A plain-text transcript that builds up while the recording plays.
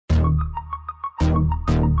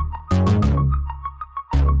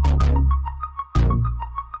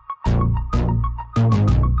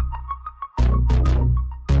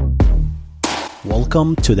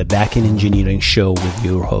Welcome to the Backend Engineering Show with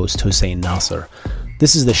your host Hussein Nasser.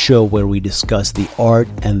 This is the show where we discuss the art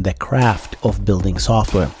and the craft of building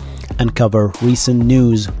software and cover recent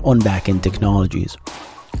news on backend technologies.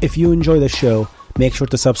 If you enjoy the show, make sure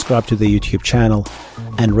to subscribe to the YouTube channel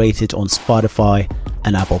and rate it on Spotify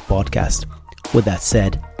and Apple Podcast. With that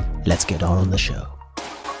said, let's get on the show.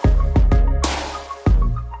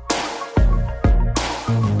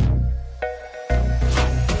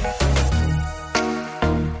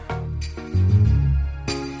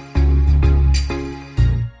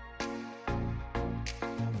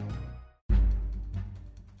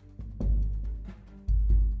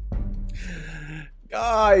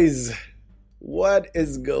 Guys, what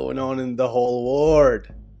is going on in the whole world?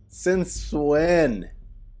 Since when?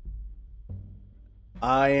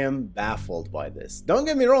 I am baffled by this. Don't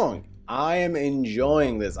get me wrong, I am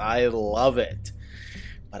enjoying this. I love it.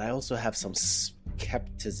 But I also have some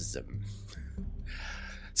skepticism.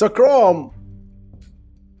 So Chromium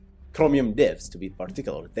devs, to be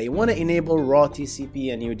particular, they want to enable raw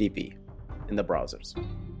TCP and UDP in the browsers.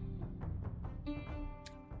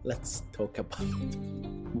 Let's talk about it.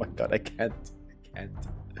 Oh my god, I can't.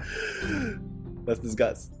 Let's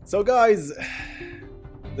discuss. So guys,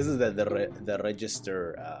 this is the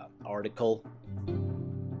register article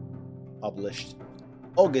published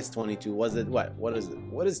August 22. Was it what? What is it?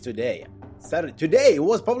 What is today? Saturday. Today. It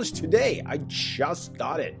was published today. I just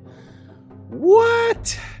got it.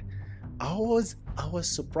 What? I was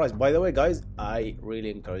surprised. By the way, guys, I really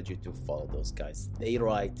encourage you to follow those guys. They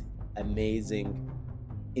write amazing,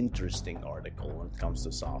 interesting article when it comes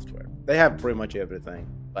to software. They have pretty much everything,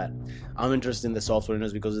 but I'm interested in the software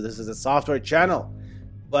news because this is a software channel.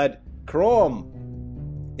 But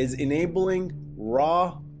Chrome is enabling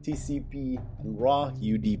raw TCP and raw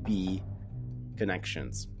UDP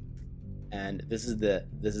connections, and this is the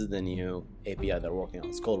new API they're working on.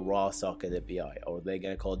 It's called Raw Socket API, or they're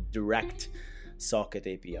gonna call it Direct Socket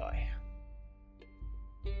API.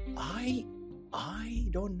 I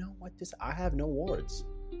don't know what this. I have no words.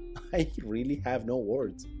 I really have no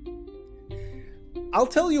words. I'll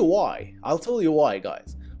tell you why,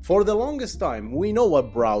 guys. For the longest time, we know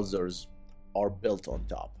what browsers are built on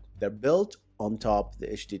top. They're built on top of the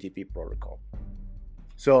HTTP protocol.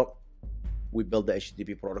 So we build the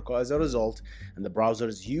HTTP protocol as a result, and the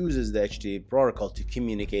browsers uses the HTTP protocol to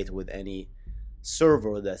communicate with any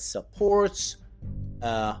server that supports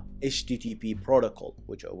HTTP protocol,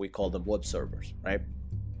 which we call them web servers, right?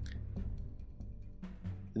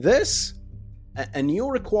 This, a new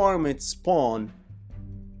requirement spawned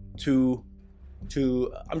to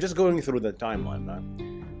I'm just going through the timeline now.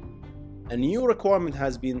 A new requirement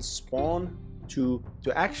has been spawned to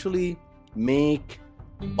actually make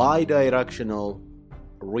bidirectional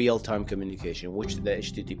real-time communication, which the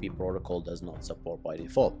HTTP protocol does not support by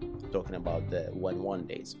default. I'm talking about the 1.1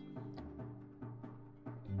 days.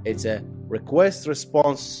 It's a request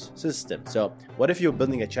response system. So what if you're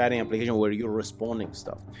building a chatting application where you're responding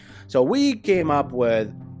stuff? So we came up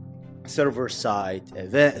with server sent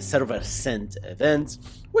events,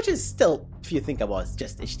 which is still, if you think about it, it's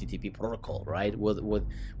just HTTP protocol, right? With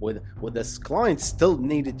this client still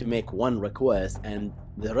needed to make one request, and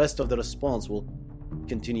the rest of the response will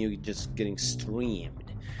continue just getting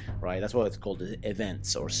streamed, right? That's why it's called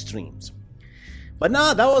events or streams. But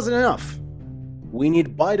no, that wasn't enough. We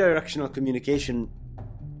need bidirectional communication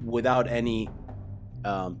without any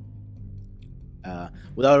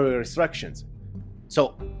restrictions.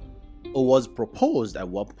 So it was proposed at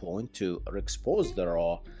one point to expose the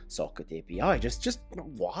raw socket API. Just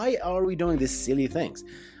why are we doing these silly things?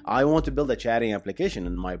 I want to build a chatting application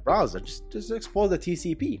in my browser. Just expose the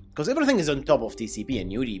TCP, because everything is on top of TCP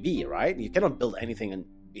and UDP, right? You cannot build anything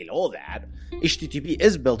below that. HTTP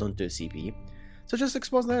is built on TCP, so just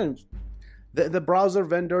expose that. The browser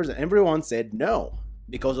vendors and everyone said no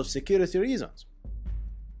because of security reasons.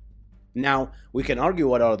 Now, we can argue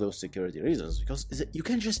what are those security reasons, because you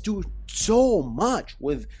can just do so much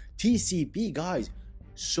with TCP, guys.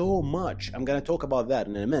 So much. I'm going to talk about that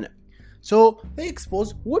in a minute. So they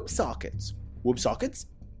expose WebSockets. WebSockets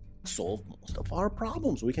solve most of our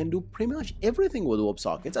problems. We can do pretty much everything with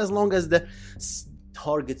WebSockets as long as the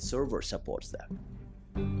target server supports that.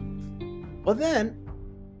 But then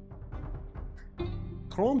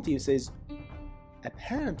Chrome team says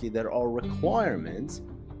apparently there are requirements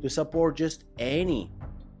to support just any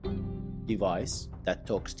device that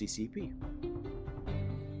talks TCP.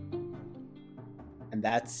 And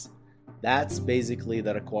that's That's basically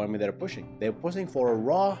the requirement they're pushing. They're pushing for a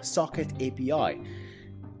raw socket API.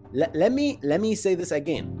 Let me say this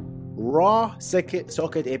again. Raw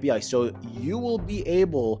socket API. So you will be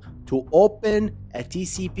able to open a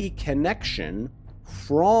TCP connection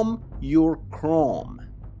from your Chrome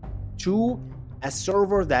to a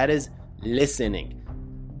server that is listening.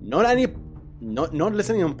 Not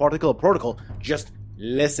listening on particular protocol, just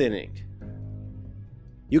listening.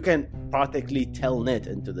 You can practically telnet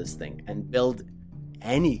into this thing and build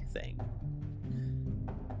anything.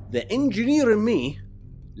 The engineer in me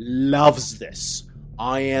loves this.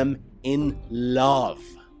 I am in love.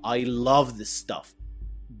 I love this stuff.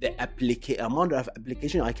 The amount of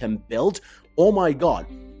application I can build, oh my god.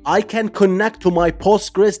 I can connect to my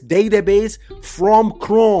Postgres database from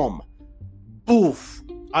Chrome. Boof.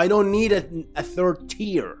 I don't need a third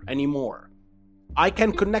tier anymore. I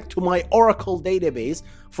can connect to my Oracle database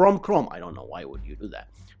from Chrome. I don't know why would you do that,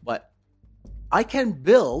 but I can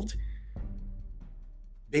build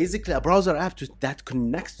basically a browser app that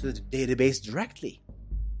connects to the database directly.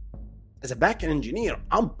 As a backend engineer,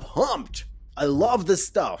 I'm pumped. I love this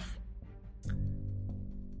stuff.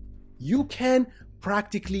 You can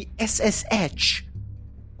practically SSH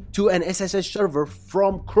to an SSH server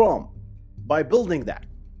from Chrome by building that.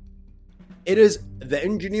 It is, the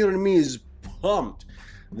engineer in me is pumped.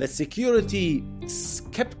 The security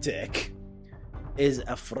skeptic is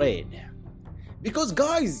afraid. Because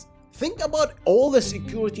guys, think about all the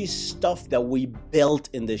security stuff that we built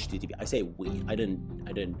in the HTTP. I say we. I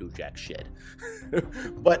didn't do jack shit.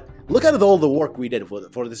 But look at all the work we did for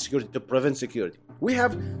the security, to prevent security. We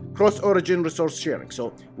have cross-origin resource sharing.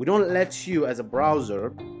 So we don't let you as a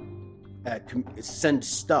browser send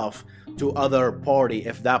stuff to other party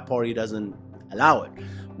if that party doesn't allow it.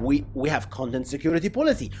 We have content security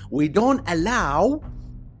policy. We don't allow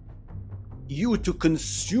you to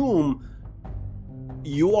consume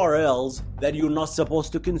URLs that you're not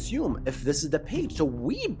supposed to consume if this is the page. So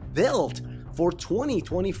we built for 20,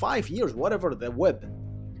 25 years, whatever the web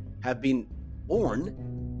have been born,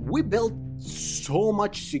 we built so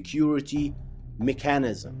much security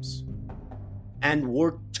mechanisms, and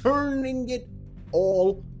we're turning it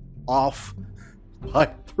all off by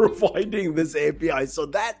providing this API. So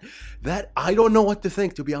that I don't know what to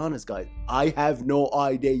think, to be honest, guys. I have no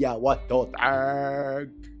idea what to think.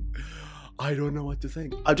 I don't know what to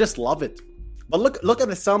think. I just love it. But look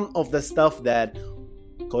at some of the stuff that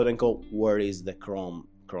quote unquote worries the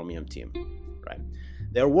Chromium team, right?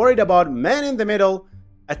 They're worried about man-in-the-middle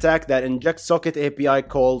attack that injects socket API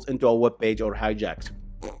calls into a web page or hijacks.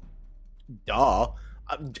 Duh.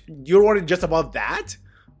 You're worried just about that?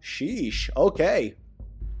 Sheesh. Okay.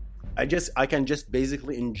 I can just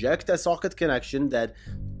basically inject a socket connection that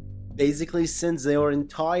basically sends their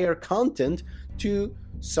entire content to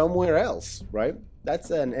somewhere else, right?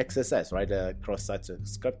 That's an XSS, right? Cross-site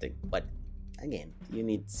scripting. But again, you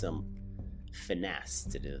need some finesse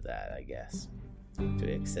to do that, I guess,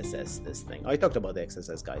 to XSS this thing. I talked about the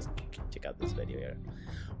XSS, guys. Check out this video here.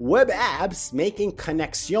 Web apps making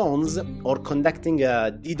connections or conducting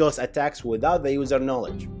DDoS attacks without the user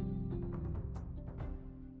knowledge.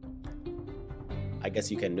 I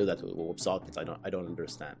guess you can do that with WebSockets. I don't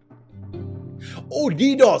understand. Oh,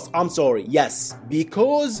 DDoS. I'm sorry. Yes,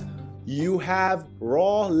 because you have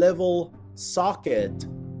raw level socket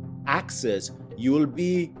access, you will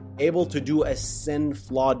be able to do a SYN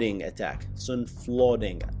flooding attack. SYN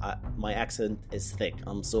flooding. My accent is thick.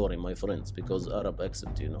 I'm sorry, my friends, because Arab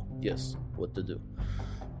accent, you know. Yes, what to do?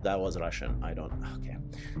 That was Russian. I don't. Okay.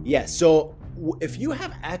 Yeah. So if you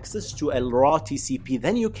have access to a raw TCP,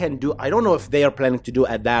 then you can do. I don't know if they are planning to do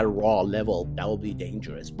at that raw level. That will be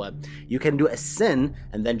dangerous. But you can do a SYN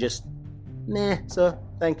and then just meh. So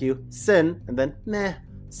thank you. SYN and then meh.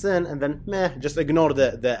 SYN and then meh. Just ignore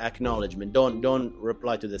the acknowledgement. Don't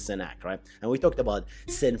reply to the SYN act, right? And we talked about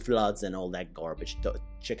SYN floods and all that garbage.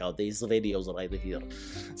 Check out these videos right here.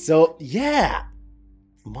 So yeah,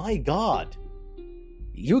 my God.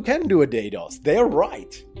 You can do a DDoS. They're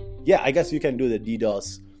right. Yeah, I guess you can do the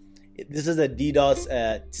DDoS. This is a DDoS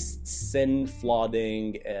SYN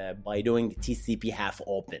flooding by doing TCP half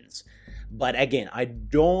opens. But again, I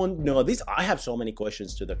don't know. I have so many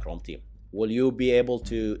questions to the Chrome team. Will you be able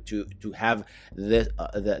to have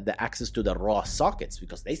the access to the raw sockets?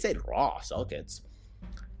 Because they said raw sockets.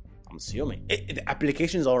 I'm assuming the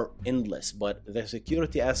applications are endless, but the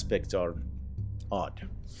security aspects are odd.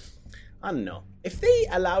 I don't know. If they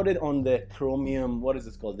allowed it on the Chromium, what is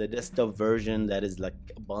this called? The desktop version that is like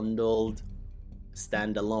bundled,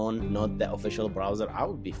 standalone, not the official browser, I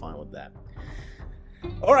would be fine with that.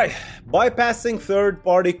 All right. Bypassing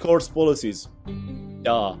third-party CORS policies.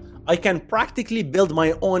 I can practically build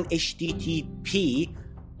my own HTTP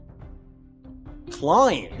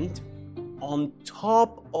client on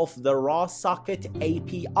top of the raw socket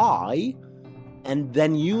API, and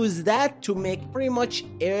then use that to make pretty much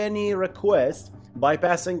any request,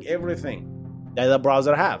 bypassing everything that the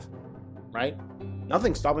browser have, right?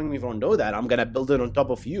 Nothing's stopping me from doing that. I'm gonna build it on top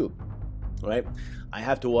of you, right? I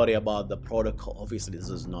have to worry about the protocol. Obviously, this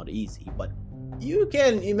is not easy, but you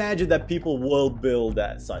can imagine that people will build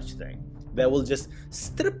such thing. They will just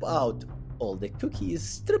strip out all the cookies,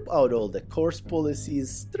 strip out all the course policies,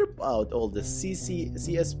 strip out all the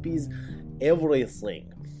CSPs,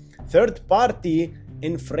 everything. Third party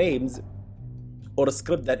in frames or a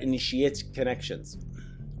script that initiates connections.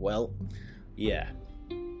 Well, yeah.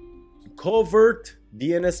 Covert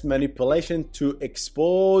DNS manipulation to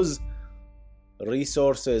expose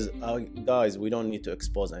resources. Guys, we don't need to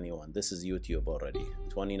expose anyone. This is YouTube already.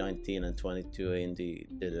 2019 and 2020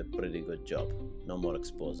 did a pretty good job. No more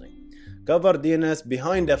exposing. Cover DNS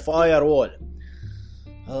behind a firewall.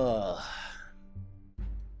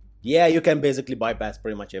 Yeah, you can basically bypass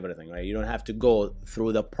pretty much everything, right? You don't have to go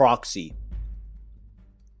through the proxy.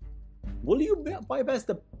 Will you bypass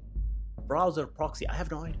the browser proxy? I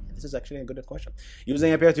have no idea. This is actually a good question.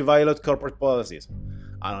 Using API to violate corporate policies.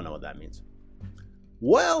 I don't know what that means.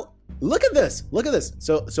 Well, look at this. Look at this.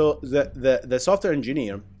 So the software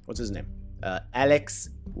engineer, what's his name? Alex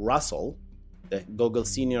Russell, the Google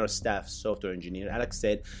senior staff software engineer. Alex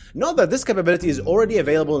said, "Note that this capability is already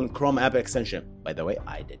available in Chrome app extension." By the way,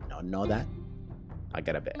 I did not know that. I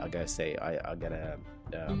gotta say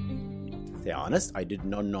honest. I did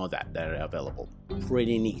not know that they're available.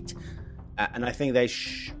 Pretty neat, and I think they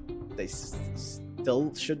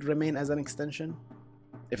still should remain as an extension.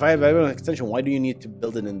 If I have an extension, why do you need to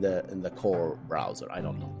build it in the core browser? I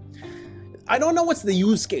don't know. I don't know what's the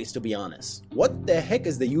use case, to be honest. What the heck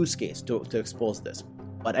is the use case to expose this?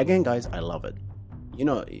 But again, guys, I love it. You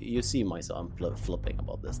know, you see myself, I'm flipping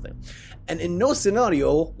about this thing. And in no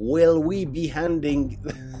scenario will we be handing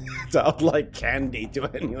it out like candy to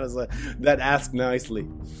anyone that ask nicely.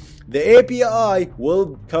 The API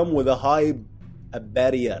will come with a higher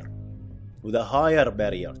barrier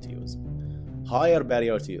to use. Higher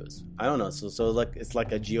barrier to use. I don't know. So like it's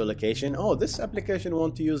like a geolocation. Oh, this application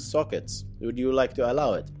want to use sockets. Would you like to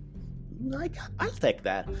allow it? I'll take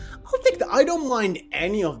that. I don't mind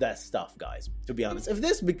any of that stuff, guys. To be honest, if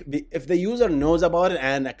the user knows about it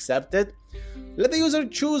and accept it, let the user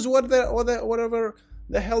choose whatever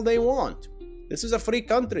the hell they want. This is a free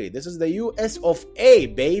country. This is the US of A,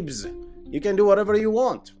 babes. You can do whatever you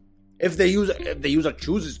want. If the user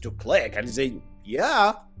chooses to click and say,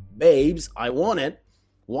 yeah, babes, I want it,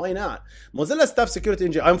 why not? Mozilla staff security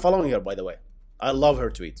engineer, I'm following her, by the way. I love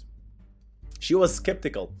her tweets. She was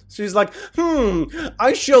skeptical. She's like,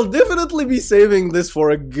 I shall definitely be saving this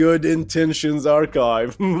for a good intentions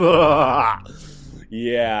archive.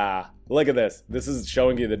 Yeah, look at this. This is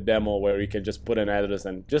showing you the demo where you can just put an address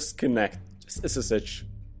and just connect, just SSH.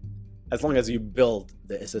 As long as you build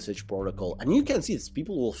the SSH protocol. And you can see this,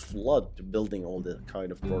 people will flood to building all the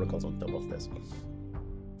kind of protocols on top of this.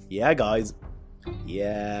 Yeah, guys.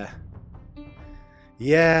 Yeah.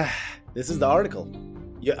 This is the article.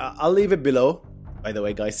 Yeah, I'll leave it below, by the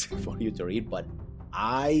way, guys, for you to read, but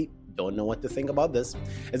I don't know what to think about this.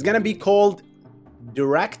 It's going to be called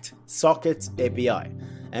Direct Sockets API,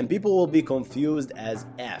 and people will be confused as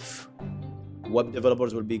F. Web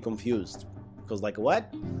developers will be confused because, like,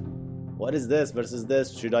 what? What is this versus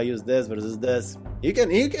this? Should I use this versus this? You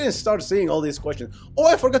can start seeing all these questions. Oh,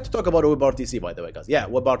 I forgot to talk about WebRTC, by the way, guys. Yeah,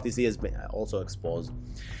 WebRTC has been also exposed.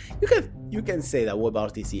 You can say that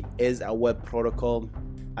WebRTC is a web protocol.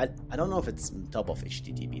 I don't know if it's on top of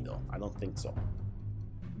HTTP though. I don't think so.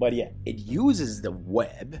 But yeah, it uses the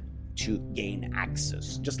web to gain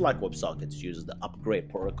access, just like WebSockets uses the upgrade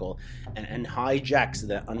protocol and hijacks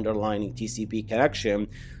the underlying TCP connection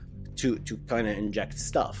to kind of inject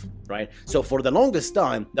stuff, right? So for the longest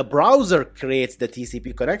time, the browser creates the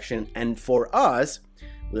TCP connection, and for us,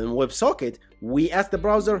 within WebSocket, we ask the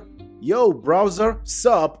browser, yo, browser,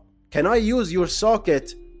 sup, can I use your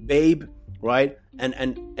socket, babe, right? And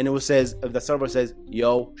it will says, if the server says,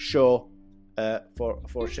 yo, sure, for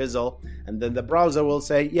shizzle, and then the browser will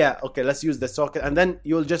say, yeah, okay, let's use the socket, and then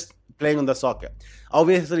you'll just play on the socket.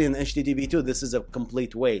 Obviously, in HTTP2, this is a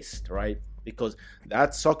complete waste, right? Because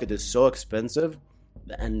that socket is so expensive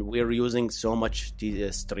and we're using so much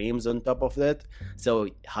streams on top of it. So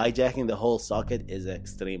hijacking the whole socket is an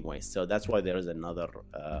extreme waste. So that's why there is another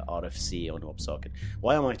RFC on WebSocket.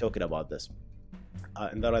 Why am I talking about this?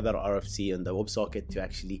 And there are other RFC on the WebSocket to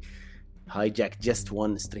actually hijack just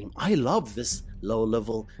one stream. I love this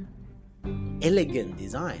low-level, elegant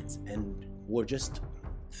designs, and we're just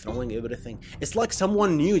throwing everything. It's like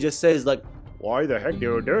someone new just says like, why the heck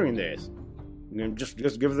you're doing this?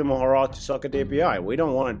 Just give them a hurrah to socket API. We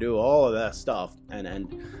don't want to do all of that stuff.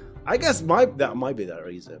 And I guess that might be the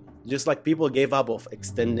reason. Just like people gave up of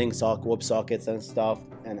extending WebSockets and stuff,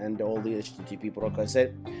 and all the HTTP protocols.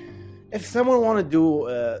 Said, if someone want to do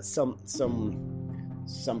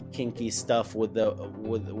some kinky stuff with the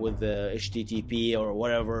HTTP or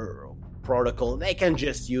whatever protocol, they can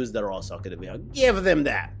just use the raw socket API. Give them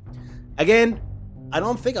that. Again, I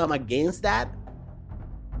don't think I'm against that.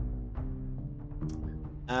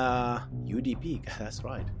 UDP, that's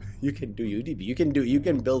right. You can do UDP. You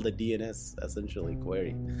can build a DNS essentially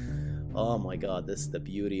query. Oh my god, this is the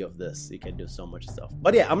beauty of this. You can do so much stuff.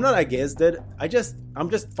 But yeah, I'm not against it. I'm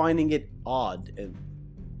just finding it odd. And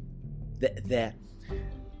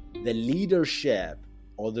the leadership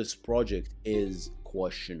of this project is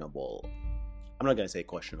questionable. I'm not gonna say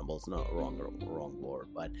questionable, it's not a wrong word,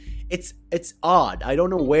 but it's odd. I don't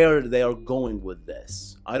know where they are going with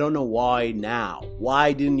this. I don't know why now.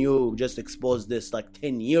 Why didn't you just expose this like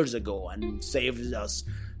 10 years ago and saved us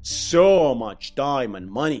so much time and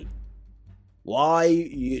money? Why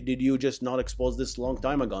did you just not expose this long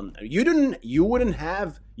time ago? You wouldn't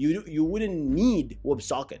need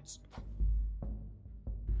WebSockets,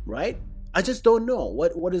 right? I just don't know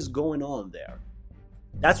what is going on there.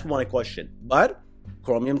 That's my question. But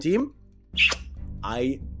Chromium team,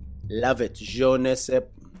 I love it. Je ne sais.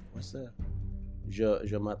 What's that?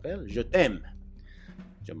 Je m'appelle. Je t'aime.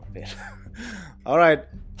 Je m'appelle. All right.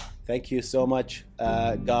 Thank you so much,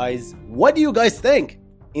 guys. What do you guys think?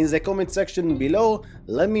 In the comment section below,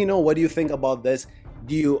 let me know what do you think about this.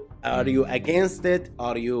 Are you against it?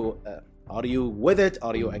 Are you with it?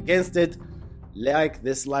 Are you against it?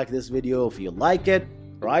 Dislike this video if you like it.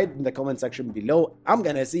 Right in the comment section below. I'm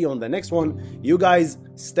gonna see you on the next one. You guys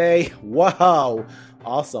stay. Wow,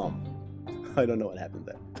 awesome. I don't know what happened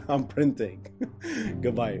there. I'm printing.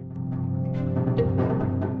 Goodbye.